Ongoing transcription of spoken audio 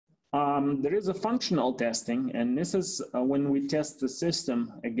There is a functional testing, and this is when we test the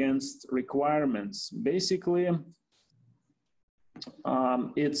system against requirements. Basically,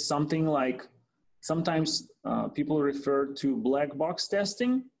 it's something like, sometimes people refer to black box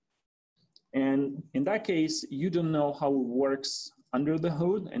testing. And in that case, you don't know how it works under the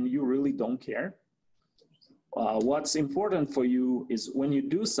hood, and you really don't care. What's important for you is when you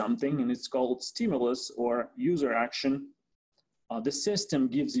do something, and it's called stimulus or user action, the system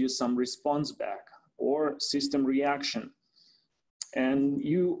gives you some response back or system reaction. And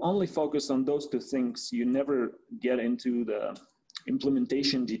you only focus on those two things. You never get into the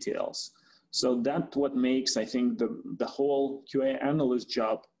implementation details. So that's what makes, I think, the whole QA analyst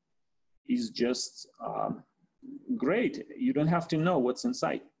job is just great. You don't have to know what's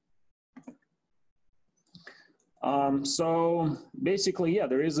inside. So basically, yeah,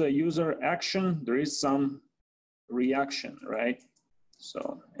 there is a user action, there is some reaction, right?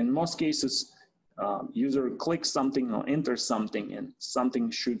 So in most cases, user clicks something or enters something, and something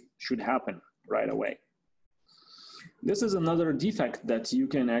should happen right away. This is another defect that you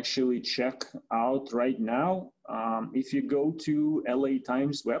can actually check out right now. If you go to LA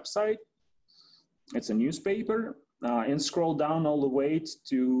Times website, it's a newspaper, and scroll down all the way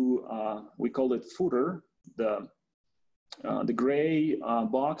to, we call it footer, the gray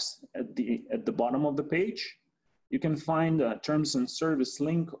box at the bottom of the page. You can find a terms and service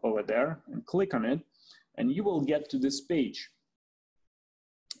link over there and click on it, and you will get to this page,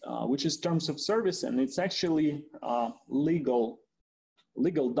 which is terms of service, and it's actually a legal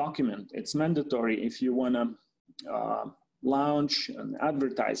document. It's mandatory if you want to launch an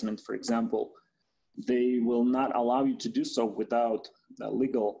advertisement, for example. They will not allow you to do so without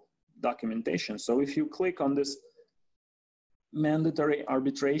legal documentation. So if you click on this mandatory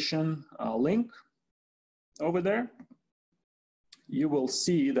arbitration link over there, you will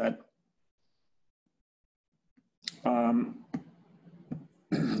see that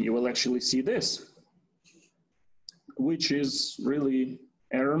you will actually see this, which is really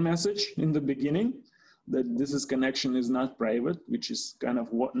error message in the beginning, that this connection is not private, which is kind of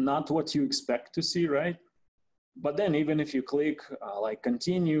not what you expect to see, right? But then even if you click like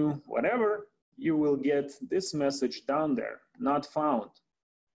continue, whatever, you will get this message down there, not found.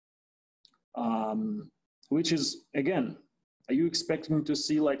 Which is, again, are you expecting to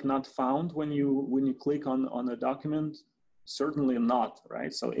see like not found when you click on a document? Certainly not,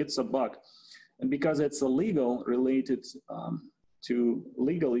 right? So it's a bug. And because it's illegal, related to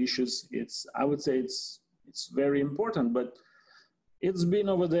legal issues, I would say it's very important, but it's been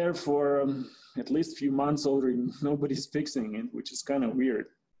over there for at least a few months already. Nobody's fixing it, which is kind of weird.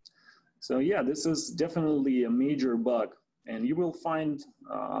 So yeah, this is definitely a major bug, and you will find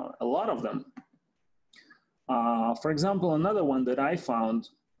a lot of them. For example, another one that I found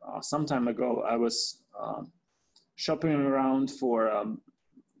some time ago, I was shopping around for a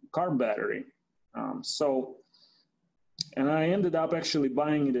car battery. And I ended up actually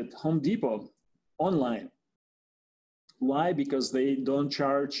buying it at Home Depot online. Why? Because they don't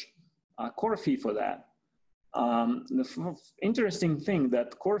charge a core fee for that. The interesting thing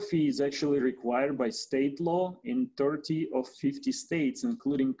that core fee is actually required by state law in 30 of 50 states,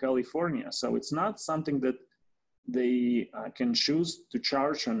 including California. So it's not something that they can choose to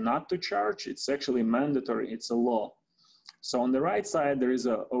charge or not to charge. It's actually mandatory. It's a law. So on the right side, there is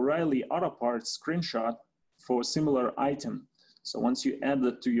a O'Reilly Auto Parts screenshot for a similar item. So once you add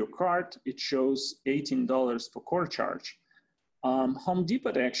that to your cart, it shows $18 for core charge. Home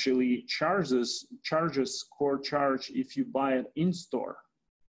Depot actually charges core charge if you buy it in store.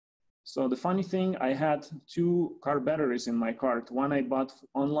 So the funny thing, I had two car batteries in my cart. One I bought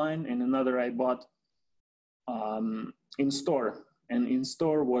online and another I bought in store. And in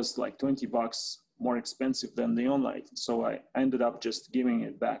store was like $20 more expensive than the online. So I ended up just giving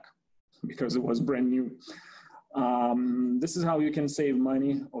it back because it was brand new. This is how you can save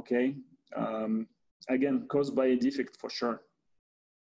money, okay? Again, caused by a defect for sure.